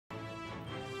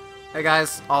Hey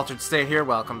guys, Altered State here.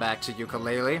 Welcome back to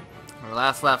Yooka-Laylee. When we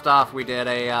last left off, we did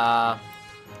a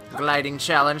gliding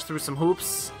challenge through some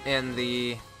hoops in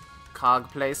the cog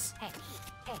place.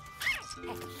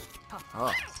 Oh,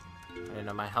 I didn't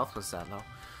know my health was that low.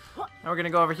 Now we're gonna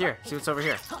go over here, see what's over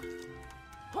here.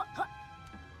 I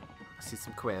see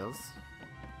some quails.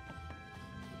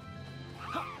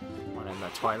 One in the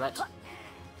toilet.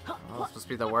 Oh, it's supposed to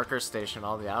be the worker station,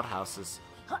 all the outhouses.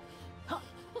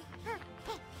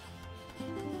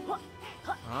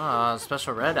 Ah,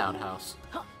 special red outhouse.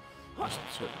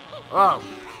 Oh!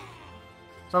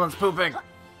 Someone's pooping!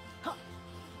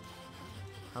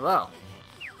 Hello?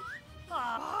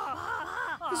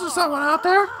 Is there someone out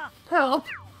there? Help!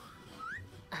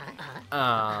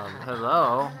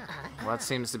 Hello? What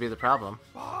seems to be the problem?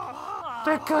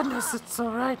 Thank goodness it's the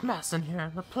right mess in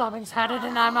here. The plumbing's had it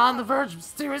and I'm on the verge of a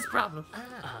serious problem.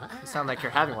 You sound like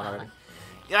you're having one already.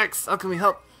 Yikes! How can we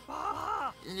help?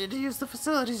 You need to use the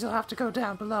facilities. You'll have to go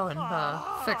down below and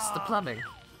fix the plumbing.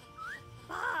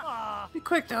 Be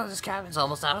quick though, this cabin's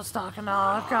almost out of stock and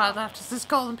all I've got left is this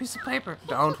golden piece of paper.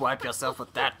 Don't wipe yourself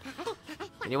with that.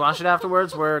 Can you wash it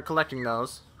afterwards? We're collecting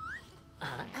those.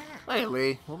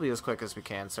 Laylee, we'll be as quick as we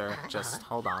can, sir. Just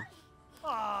hold on.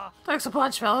 Thanks a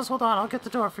bunch, fellas. Hold on, I'll get the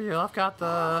door for you. I've got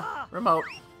the remote.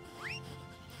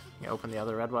 You open the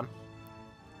other red one.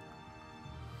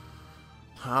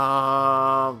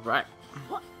 Right.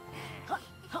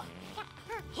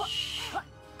 Shh.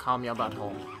 Calm your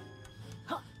butthole.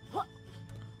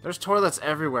 There's toilets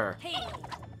everywhere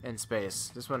in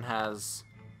space. This one has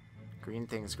green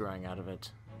things growing out of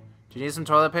it. Do you need some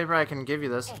toilet paper? I can give you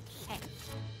this. Or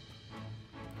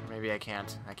maybe I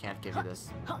can't. I can't give you this.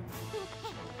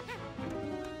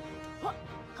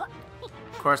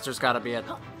 Of course, there's gotta be a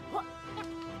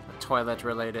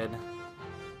toilet-related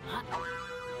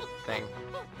thing.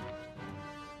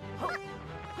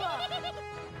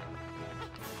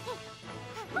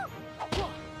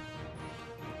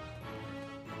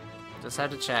 Just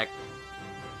had to check.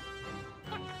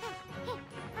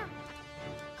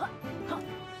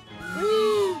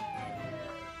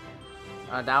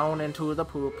 Down into the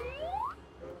poop.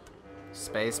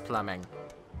 Space plumbing.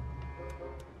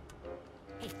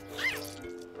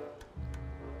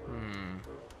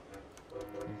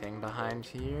 Anything behind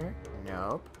here?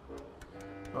 Nope.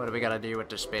 What do we gotta do with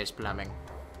the space plumbing?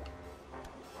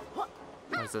 What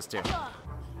does this do?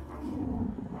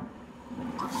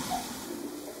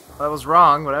 That was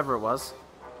wrong, whatever it was.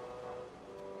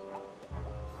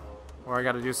 Or I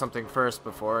gotta do something first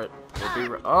before it will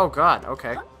be oh god,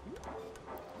 okay.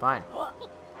 Fine.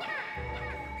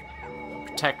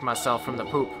 Protect myself from the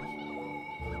poop.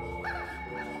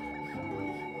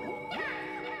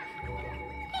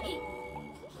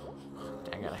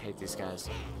 Dang it, I hate these guys.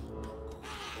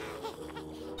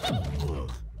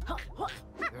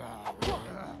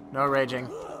 No raging.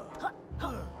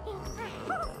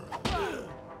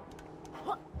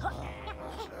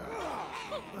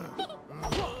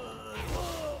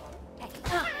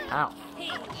 Ow.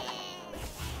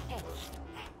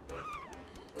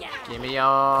 Give me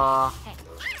your...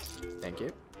 Thank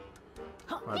you.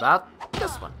 What about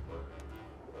this one?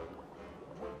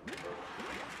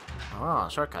 Oh,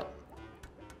 shortcut.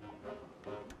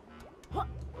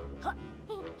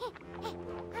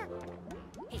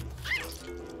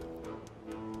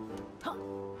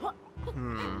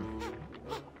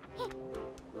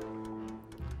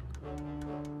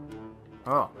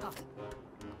 Oh.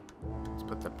 Let's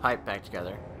put the pipe back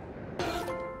together.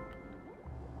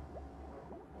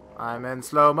 I'm in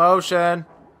slow motion.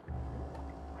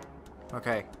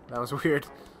 Okay, that was weird.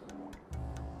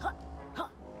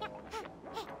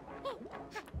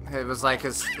 It was like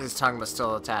his tongue was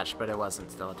still attached, but it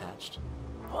wasn't still attached.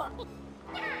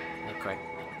 Okay.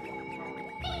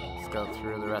 Let's go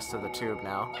through the rest of the tube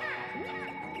now.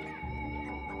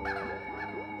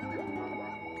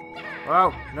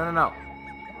 Whoa! No, no, no.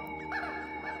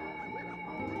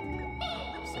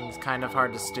 This thing's kind of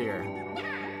hard to steer.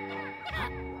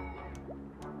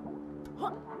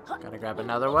 Gotta grab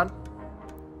another one.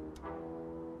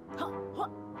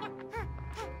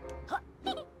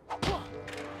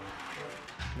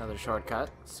 Another shortcut.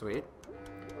 Sweet.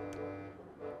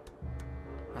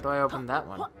 How do I open that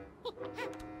one?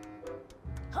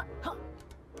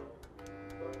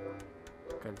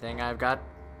 Good thing I've got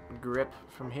grip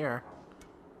from here.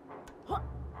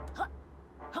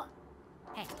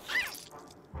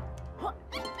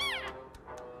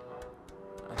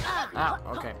 Ah,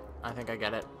 okay. I think I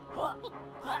get it. Oh,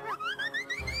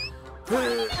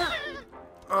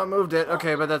 I moved it.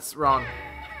 Okay, but that's wrong.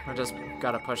 I just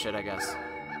gotta push it, I guess.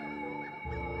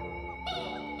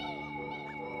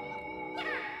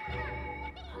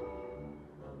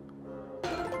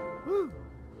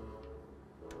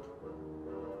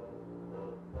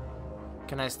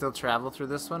 Can I still travel through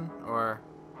this one? Or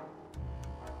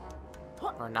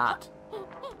not?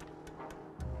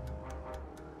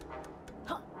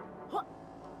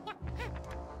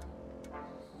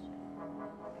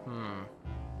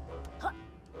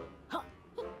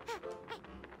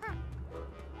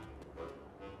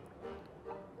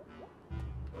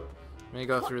 Let me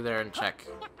go through there and check.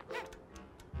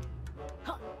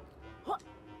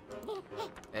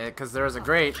 Because there was a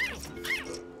grate,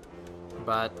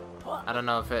 but I don't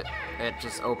know if it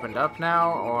just opened up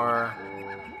now or...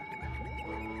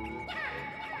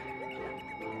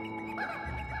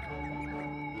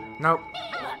 Nope.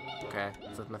 Okay,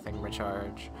 let's let my thing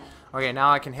recharge. Okay,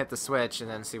 now I can hit the switch and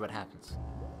then see what happens.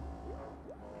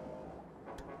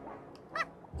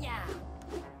 Yeah.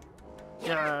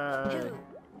 Yay!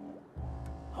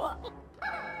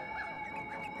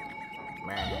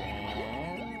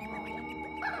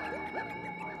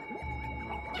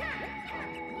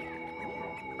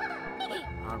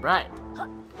 Alright.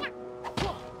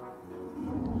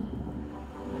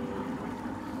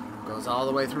 Goes all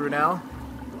the way through now.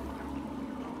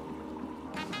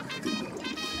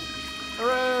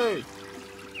 Hooray!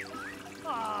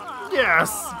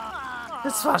 Yes!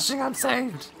 It's flashing, I'm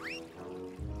saved! I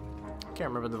can't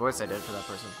remember the voice I did for that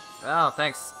person. Oh,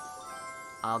 thanks.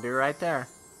 I'll be right there.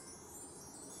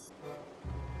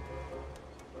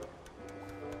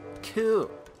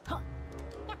 Cool.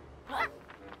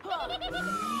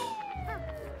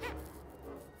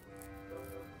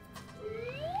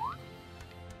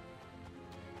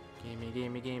 Gimme,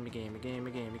 gimme, gimme, gimme,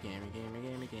 gimme, gimme, gimme, gimme,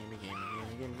 gimme, gimme, gimme, gimme, gimme.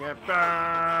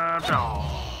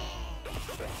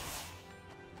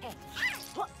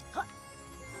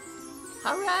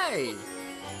 Hooray!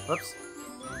 Whoops.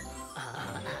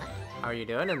 How are you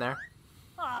doing in there?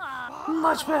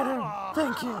 Much better,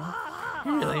 thank you.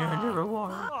 You really earned your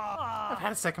reward. I've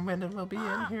had a second wind and we'll be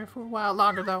in here for a while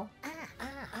longer, though.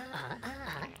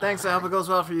 Thanks, I hope it goes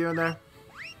well for you in there.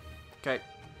 Okay.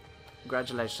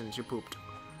 Congratulations, you pooped.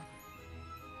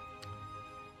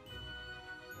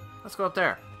 Let's go up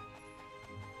there.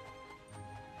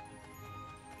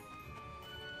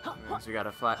 So we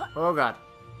gotta fly. Oh god.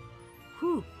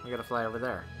 Whew. We gotta fly over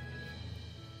there.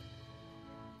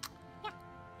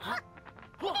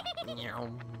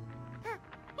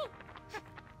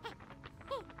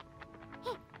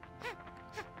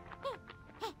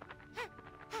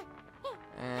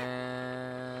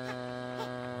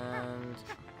 And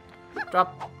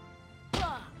drop.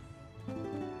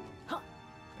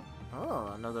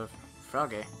 Oh, another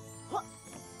froggy.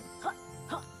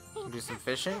 Do some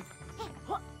fishing.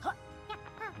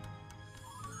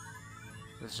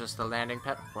 It's just the landing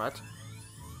pad. What?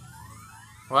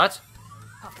 What?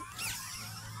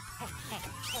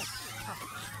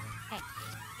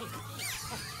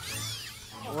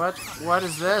 What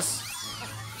is this?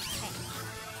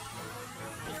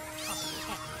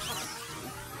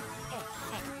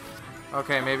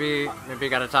 Okay, maybe you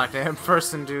gotta talk to him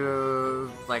first and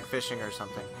do like fishing or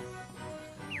something.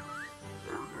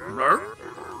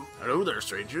 Hello there,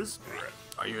 strangers.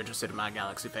 Are you interested in my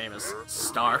galaxy famous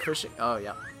star fishing? Oh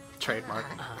yeah, trademark.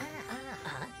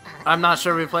 I'm not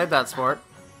sure we played that sport.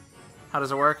 How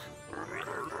does it work?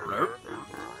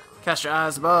 Cast your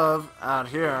eyes above. Out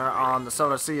here on the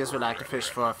solar sea as we like to fish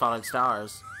for falling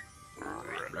stars.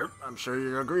 I'm sure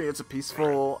you agree it's a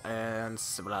peaceful and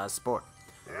civilized sport.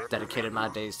 Dedicated my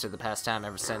days to the pastime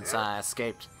ever since I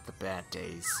escaped the bad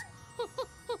days.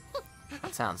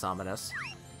 That sounds ominous.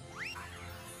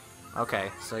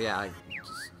 Okay, so yeah, I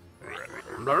just...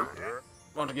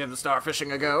 Want to give the star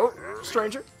fishing a go,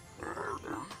 stranger?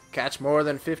 Catch more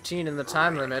than 15 in the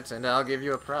time limit and I'll give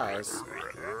you a prize.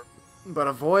 But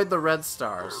avoid the red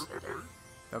stars.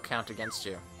 They'll count against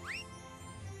you.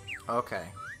 Okay.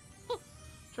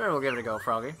 Sure, we'll give it a go,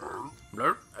 Froggy.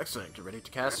 Blurp. Excellent. You're ready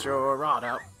to cast your rod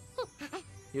out.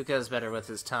 Yuka is better with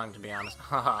his tongue, to be honest.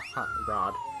 Haha.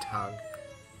 Rod. Tongue.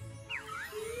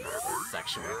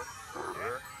 Sexual.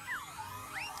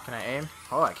 Can I aim?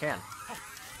 Oh, I can.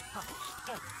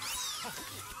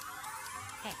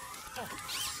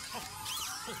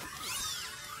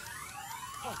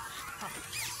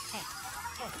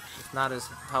 It's not as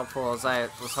helpful as I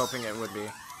was hoping it would be.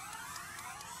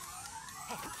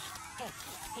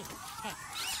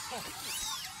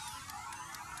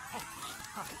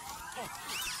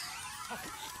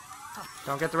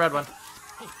 Don't get the red one.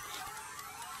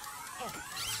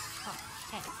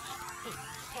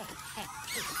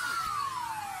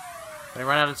 Did I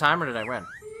run out of time or did I win?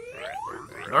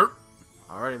 Blurp.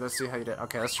 Alrighty, let's see how you did.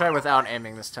 Okay, let's try without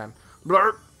aiming this time.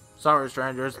 Blurp. Sorry,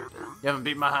 strangers. You haven't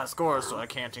beat my high score, so I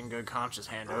can't in good conscience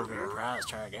hand over your prize.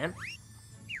 Try again.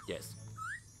 Yes.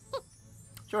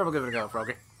 Sure, we'll give it a go,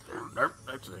 Froggy. Nope,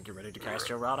 I think you're ready to cast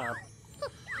your rod out.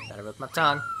 Better with my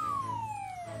tongue.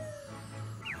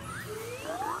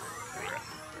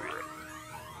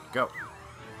 Go.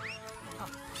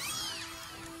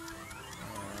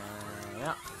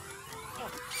 Yeah.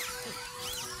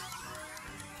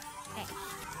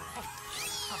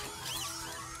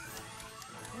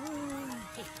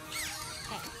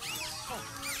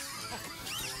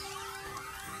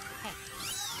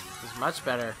 This is much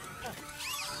better.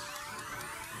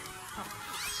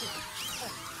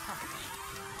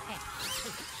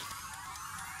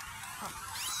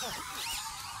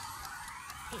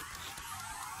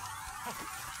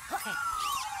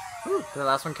 Ooh, did the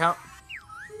last one count?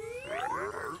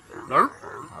 Slurp.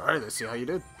 Alright, let's see how you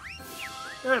did.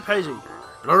 Hey, Pagie.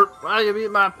 Slurp, why you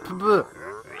beat my p-b?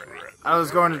 I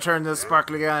was going to turn this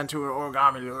sparkly guy into an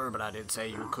origami lure, but I did say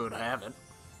you could have it.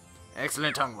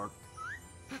 Excellent tongue work.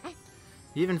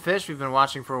 Even fish we've been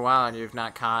watching for a while and you've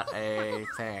not caught a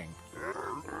thing.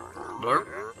 Slurp.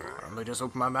 Let me just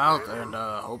open my mouth and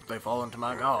hope they fall into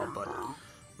my gob, but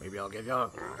maybe I'll give your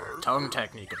tongue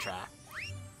technique a try.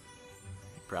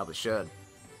 Probably should.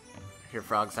 I hear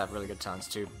frogs have really good tongues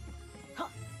too.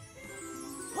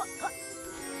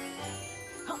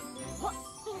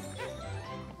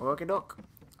 Okie doke.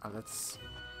 Let's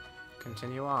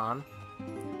continue on.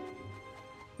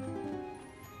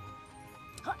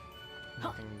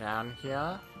 Nothing down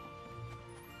here.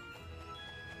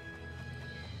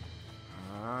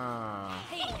 Ah.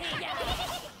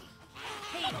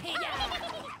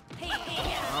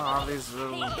 Oh, these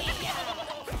little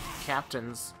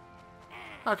captains.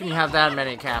 How can you have that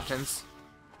many captains?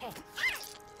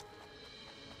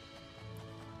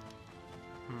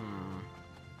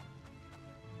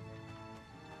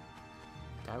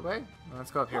 That way?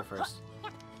 Let's go up here first.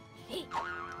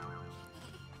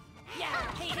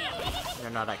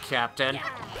 You're not a captain.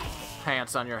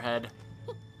 Pants on your head.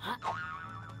 I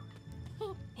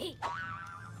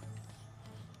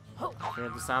hear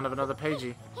the sound of another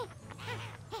Pagie.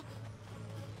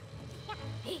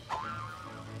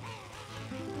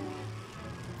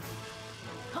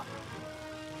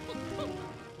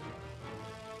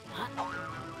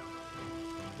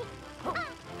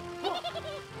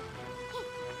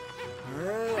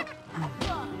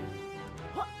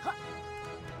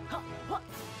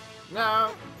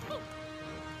 No.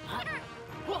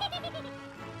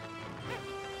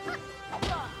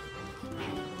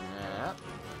 Yeah.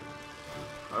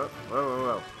 Oh, whoa, whoa,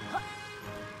 whoa.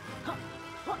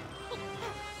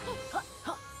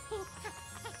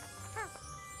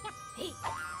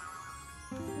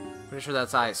 Pretty sure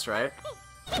that's ice, right?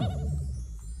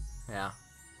 Yeah.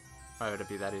 Why would it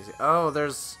be that easy? Oh,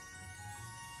 there's...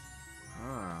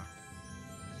 Huh.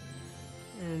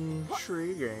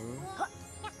 Intriguing.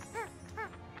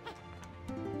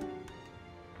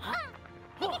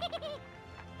 Can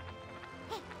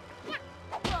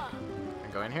I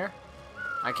go in here?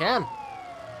 I can!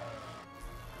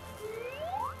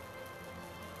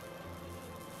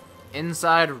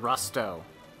 Inside Rusto.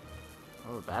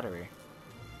 Oh, a battery.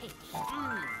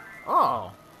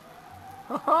 Oh!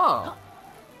 Oh!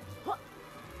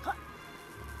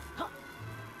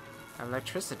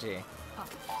 Electricity.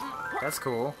 That's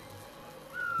cool.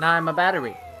 Now I'm a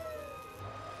battery.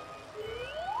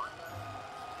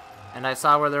 And I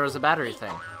saw where there was a battery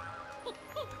thing.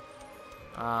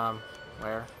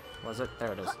 Where was it?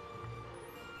 There it is.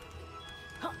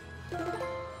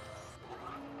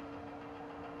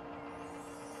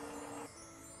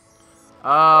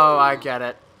 Oh, I get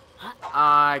it.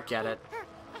 I get it.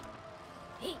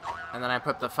 And then I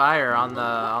put the fire on the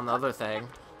other thing.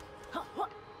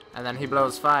 And then he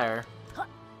blows fire.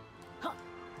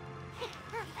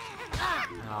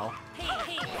 No.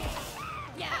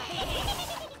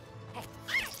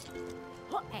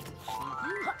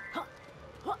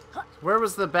 Where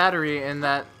was the battery in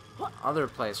that other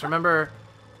place? Remember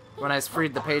when I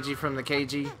freed the Pagie from the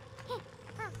KG?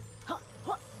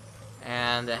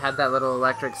 And it had that little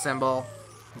electric symbol,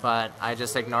 but I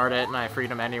just ignored it and I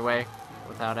freed him anyway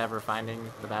without ever finding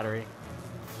the battery.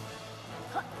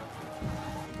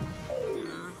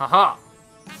 Haha!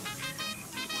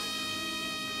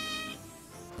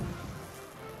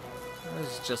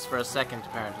 This is just for a second,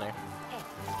 apparently.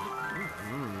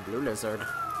 Blue lizard.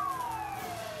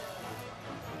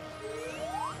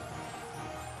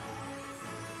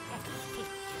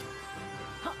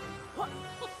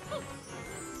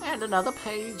 And another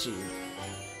Pagie.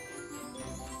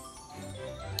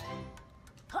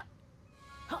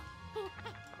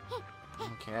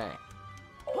 Okay.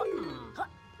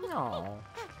 No.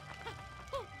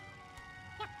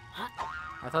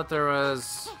 I thought there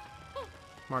was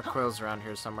More quills around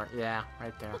here somewhere. Yeah,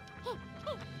 right there.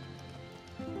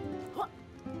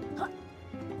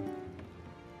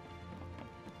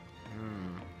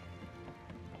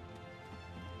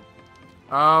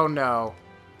 Oh no.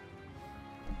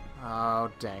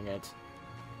 Oh, dang it.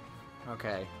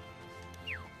 Okay.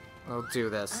 We'll do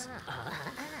this.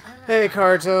 Hey,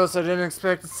 Kartos, I didn't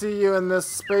expect to see you in this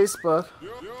space book.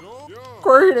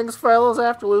 Greetings, fellas.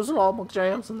 After losing all my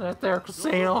jams in that there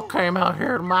casino, came out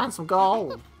here to mine some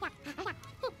gold. I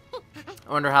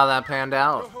wonder how that panned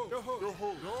out.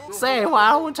 Say,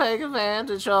 why don't we take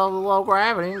advantage of the low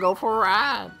gravity and go for a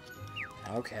ride?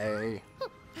 Okay.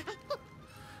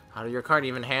 How did your cart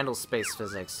even handle space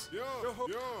physics?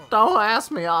 Don't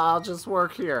ask me, I'll just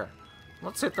work here.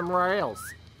 Let's hit them rails.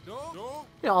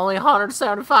 Only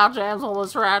 175 jams on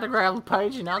this ride to grab the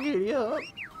Pagie and I'll get you up.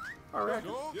 I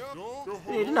reckon.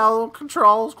 Need to know the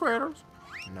controls, critters?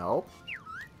 Nope.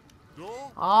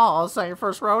 Oh, this ain't your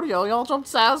first rodeo. Y'all jump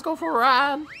the saddles, go for a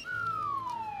ride.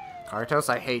 Kartos,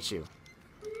 I hate you.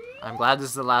 I'm glad this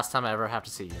is the last time I ever have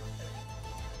to see you.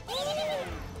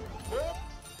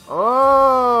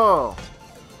 Oh!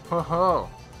 Ho ho.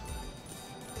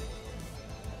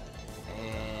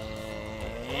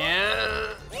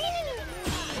 Yeah.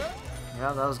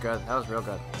 Yeah, that was good. That was real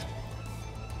good.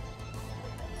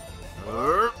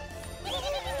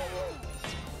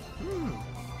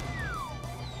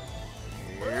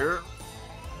 Here.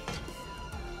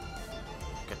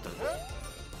 Get the.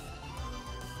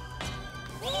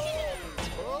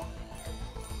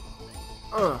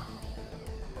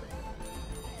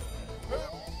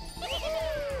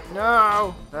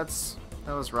 No, that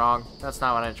was wrong. That's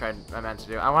not what I meant to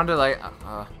do. I wanted to like,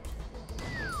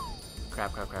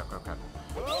 crap.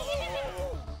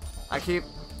 I keep.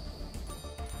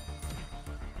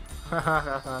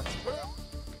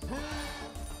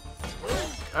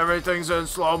 Everything's in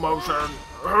slow motion.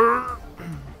 Oh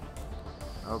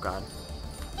god.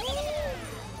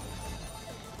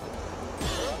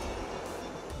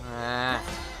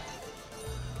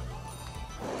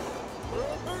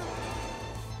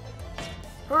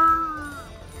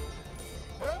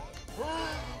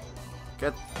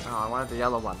 Get. Oh, I wanted the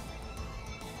yellow one.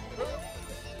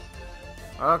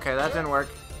 Okay, that didn't work.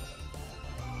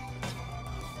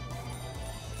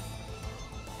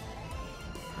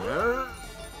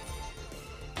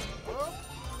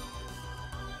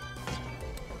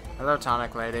 Hello,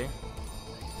 Tonic Lady.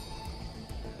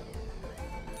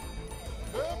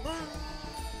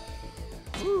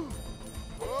 Woo.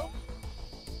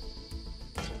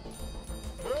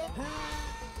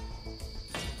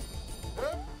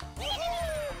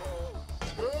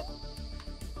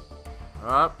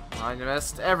 Oh, I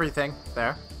missed everything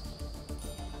there.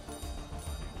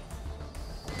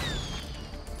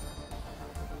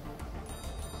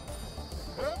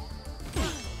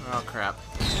 Oh crap.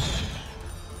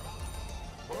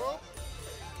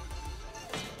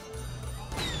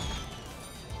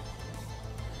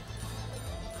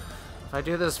 If I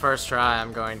do this first try,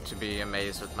 I'm going to be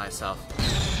amazed with myself.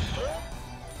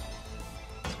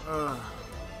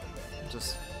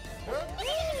 Just...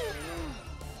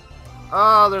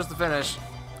 Oh, there's the finish.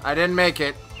 I didn't make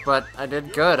it, but I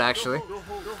did good, actually.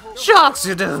 Shucks,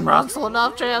 you didn't rustle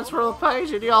enough chance for the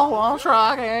page, and y'all want to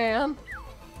try again?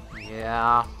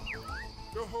 Yeah.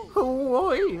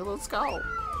 Hoo-wee, let's go.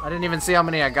 I didn't even see how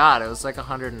many I got. It was like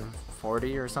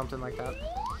 140 or something like that.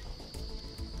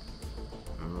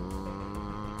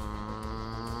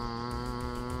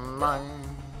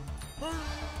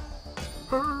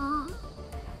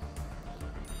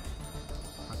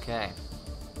 Okay.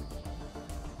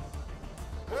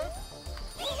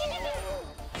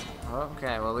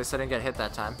 Okay, well at least I didn't get hit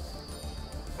that time.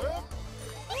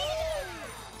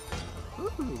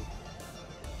 Ooh.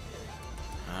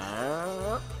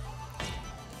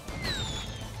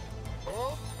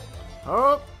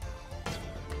 Oh.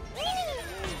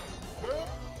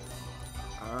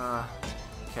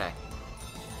 Okay.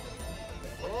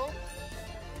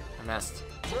 I missed.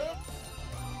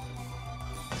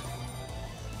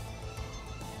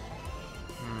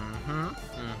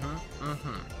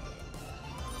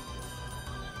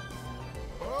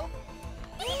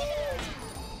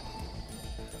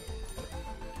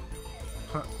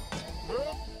 Huh.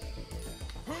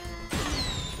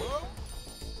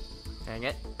 Dang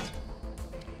it.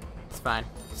 It's fine.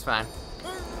 It's fine.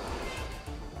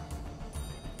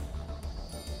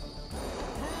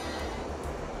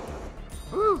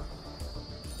 Woo!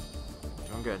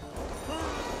 Doing good.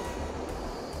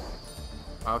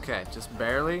 Okay, just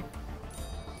barely.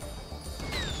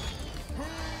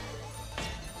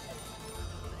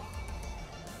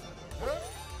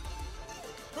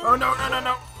 Oh no, no, no,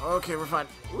 no! Okay, we're fine.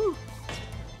 Woo.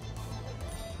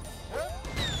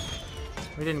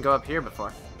 We didn't go up here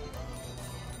before.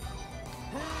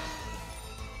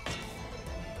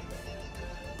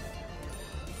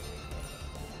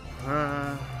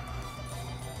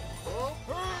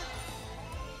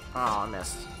 Oh, I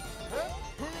missed.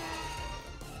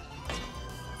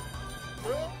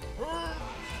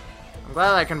 I'm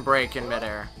glad I can break in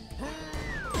midair.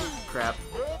 Crap.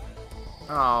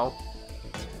 Oh.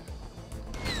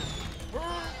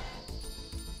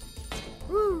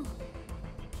 Woo.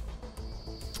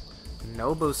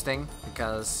 No boosting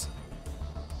because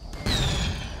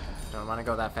don't want to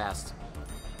go that fast.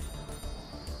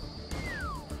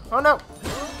 Oh no!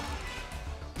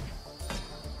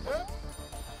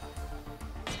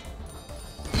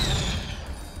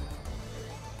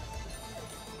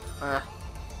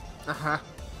 Uh-huh.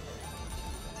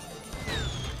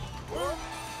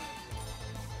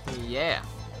 Yeah.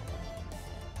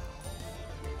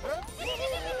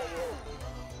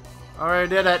 Alright,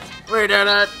 did it. We did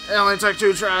it. It only took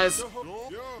 2 tries.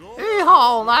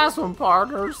 Yeehaw, nice one,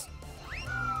 partners.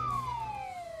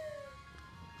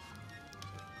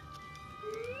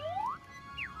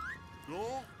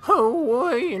 Oh,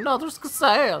 another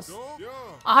success.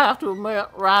 I have to admit,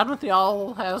 riding with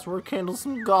y'all has rekindled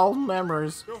some golden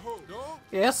memories.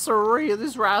 Yes, sirree,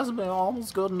 this ride has been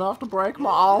almost good enough to break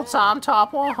my all-time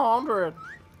top 100.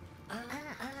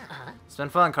 It's been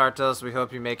fun, Kartos. We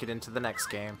hope you make it into the next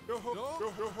game.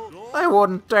 They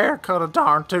wouldn't dare cut a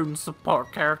darn tootin'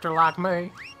 support character like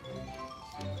me.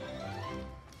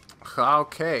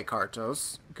 Okay,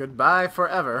 Kartos. Goodbye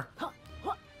forever.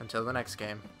 Until the next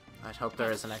game. I hope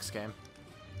there is a next game.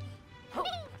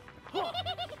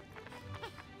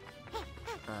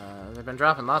 They've been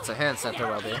dropping lots of hints that there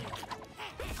will be.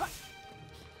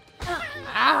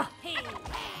 Ah!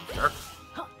 Jerk.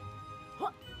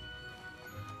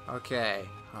 Okay.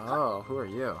 Oh, who are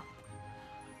you?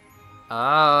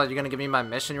 Oh, you're gonna give me my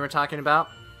mission you were talking about?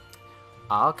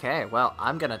 Okay, well,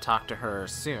 I'm gonna talk to her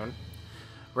soon.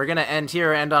 We're gonna end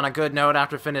on a good note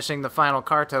after finishing the final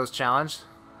Kartos challenge.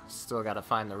 Still gotta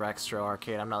find the Rextro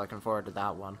arcade. I'm not looking forward to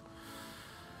that one.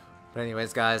 But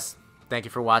anyways, guys, thank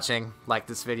you for watching. Like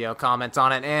this video, comment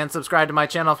on it, and subscribe to my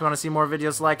channel if you want to see more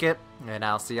videos like it. And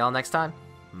I'll see y'all next time.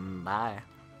 Bye.